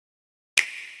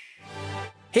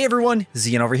Hey everyone,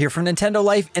 Zian over here from Nintendo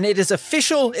Life, and it is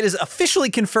officially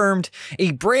confirmed,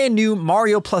 a brand new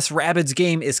Mario plus Rabbids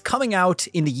game is coming out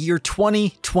in the year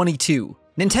 2022.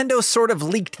 Nintendo sort of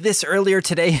leaked this earlier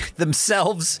today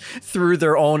themselves through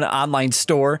their own online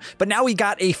store, but now we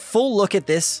got a full look at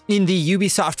this in the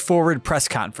Ubisoft Forward press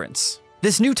conference.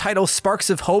 This new title,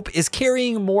 Sparks of Hope, is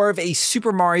carrying more of a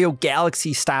Super Mario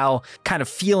Galaxy style kind of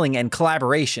feeling and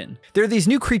collaboration. There are these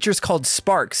new creatures called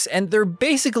Sparks, and they're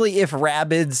basically if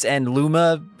Rabbids and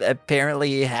Luma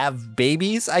apparently have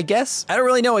babies, I guess. I don't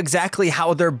really know exactly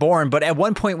how they're born, but at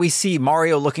one point we see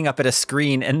Mario looking up at a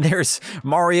screen and there's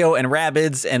Mario and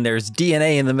Rabbids and there's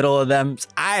DNA in the middle of them.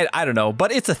 I don't know,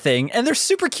 but it's a thing, and they're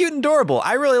super cute and adorable.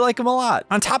 I really like them a lot.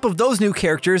 On top of those new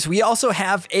characters, we also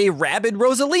have a Rabbid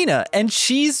Rosalina, and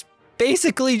she's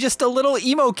basically just a little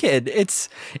emo kid. It's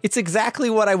exactly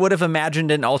what I would have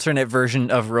imagined an alternate version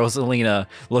of Rosalina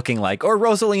looking like, or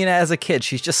Rosalina as a kid.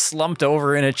 She's just slumped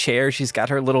over in a chair. She's got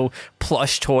her little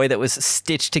plush toy that was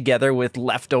stitched together with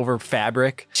leftover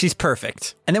fabric. She's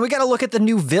perfect. And then we got to look at the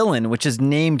new villain, which is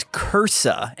named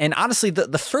Cursa. And honestly,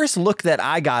 the first look that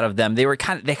I got of them, they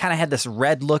kind of had this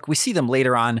red look. We see them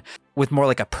later on with more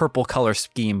like a purple color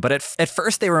scheme. But at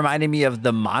first they reminded me of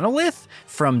the monolith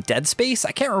from Dead Space.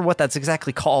 I can't remember what that's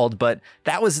exactly called, but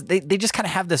that was, they just kind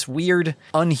of have this weird,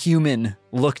 unhuman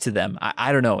look to them.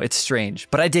 I don't know, it's strange,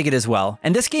 but I dig it as well.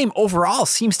 And this game overall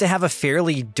seems to have a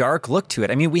fairly dark look to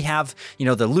it. I mean, we have, you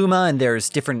know, the Luma, and there's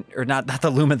different, or not the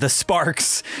Luma, the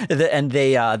Sparks, and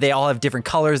they all have different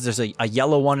colors. There's a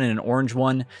yellow one and an orange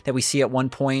one that we see at one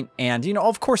point. And, you know,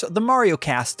 of course, the Mario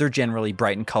cast, they're generally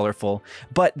bright and colorful,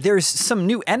 but there's some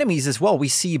new enemies as well. We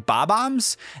see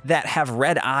Bob-ombs that have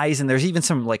red eyes, and there's even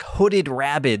some like hooded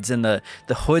Rabbids, and the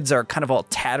hoods are kind of all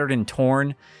tattered and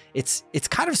torn. It's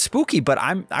kind of spooky, but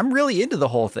I'm really into the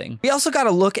whole thing. We also got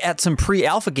to look at some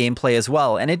pre-alpha gameplay as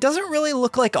well, and it doesn't really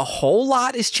look like a whole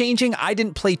lot is changing. I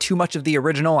didn't play too much of the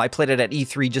original. I played it at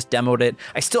E3, just demoed it.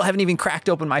 I still haven't even cracked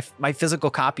open my physical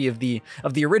copy of the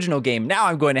original game. Now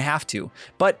I'm going to have to.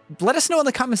 But let us know in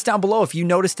the comments down below if you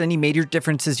noticed any major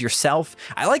differences yourself.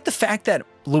 I like the fact that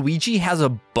Luigi has a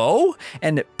bow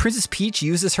and Princess Peach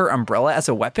uses her umbrella as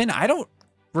a weapon. I don't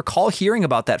recall hearing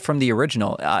about that from the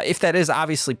original. If that is,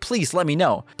 obviously, please let me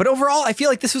know. But overall, I feel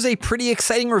like this was a pretty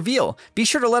exciting reveal. Be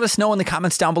sure to let us know in the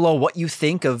comments down below what you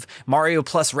think of Mario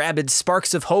plus Rabbids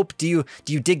Sparks of Hope. Do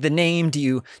you dig the name? Do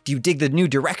you dig the new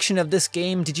direction of this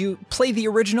game? Did you play the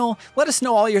original? Let us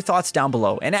know all your thoughts down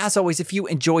below. And as always, if you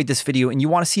enjoyed this video and you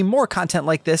want to see more content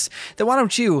like this, then why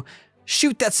don't you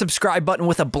shoot that subscribe button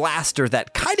with a blaster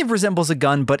that kind of resembles a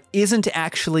gun, but isn't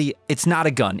actually, it's not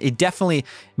a gun.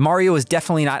 Mario is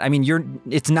definitely not, I mean,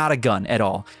 it's not a gun at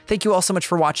all. Thank you all so much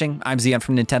for watching. I'm Zian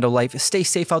from Nintendo Life. Stay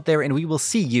safe out there, and we will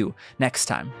see you next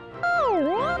time.